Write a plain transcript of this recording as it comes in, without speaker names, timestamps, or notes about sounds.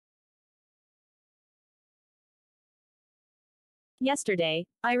Yesterday,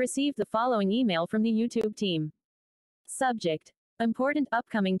 I received the following email from the YouTube team. Subject: Important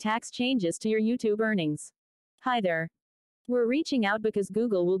upcoming tax changes to your YouTube earnings. Hi there. We're reaching out because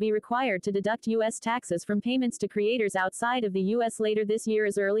Google will be required to deduct U.S. taxes from payments to creators outside of the U.S. later this year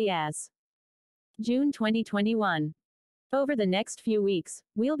as early as June 2021. Over the next few weeks,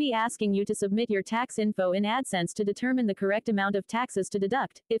 we'll be asking you to submit your tax info in AdSense to determine the correct amount of taxes to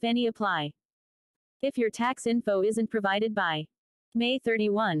deduct, if any apply. If your tax info isn't provided by May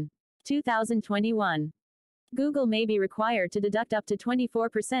 31, 2021, Google may be required to deduct up to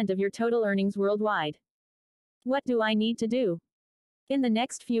 24% of your total earnings worldwide. What do I need to do? In the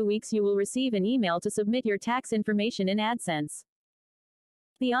next few weeks you will receive an email to submit your tax information in AdSense.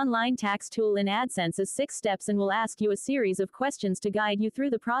 The online tax tool in AdSense is 6 steps and will ask you a series of questions to guide you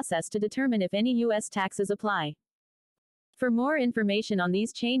through the process to determine if any U.S. taxes apply. For more information on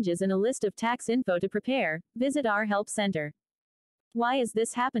these changes and a list of tax info to prepare, visit our Help Center. Why is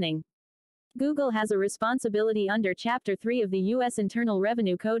this happening? Google has a responsibility under Chapter 3 of the U.S. Internal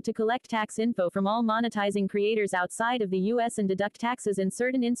Revenue Code to collect tax info from all monetizing creators outside of the U.S. and deduct taxes in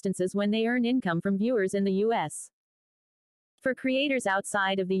certain instances when they earn income from viewers in the U.S. For creators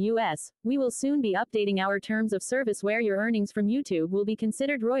outside of the U.S., we will soon be updating our terms of service where your earnings from YouTube will be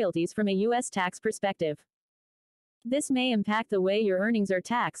considered royalties from a U.S. tax perspective. This may impact the way your earnings are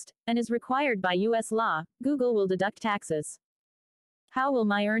taxed, and is required by U.S. law. Google will deduct taxes. How will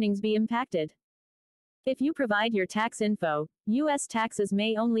my earnings be impacted? If you provide your tax info, U.S. taxes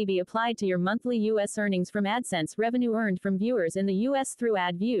may only be applied to your monthly U.S. earnings from AdSense revenue earned from viewers in the U.S. through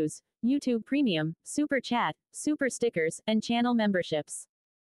ad views, YouTube Premium, Super Chat, Super Stickers, and channel memberships.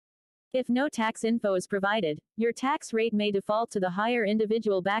 If no tax info is provided, your tax rate may default to the higher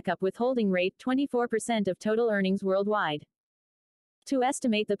individual backup withholding rate, 24% of total earnings worldwide. To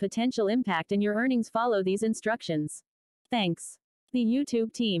estimate the potential impact in your earnings, follow these instructions. Thanks. The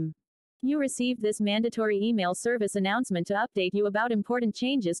YouTube team. You received this mandatory email service announcement to update you about important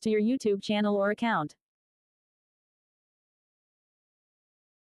changes to your YouTube channel or account.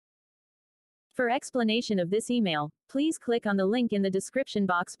 For explanation of this email, please click on the link in the description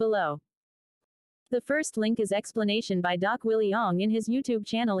box below. The first link is explanation by Doc Willie Ong in his YouTube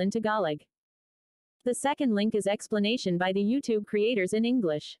channel in Tagalog. The second link is explanation by the YouTube creators in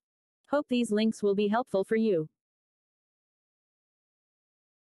English. Hope these links will be helpful for you.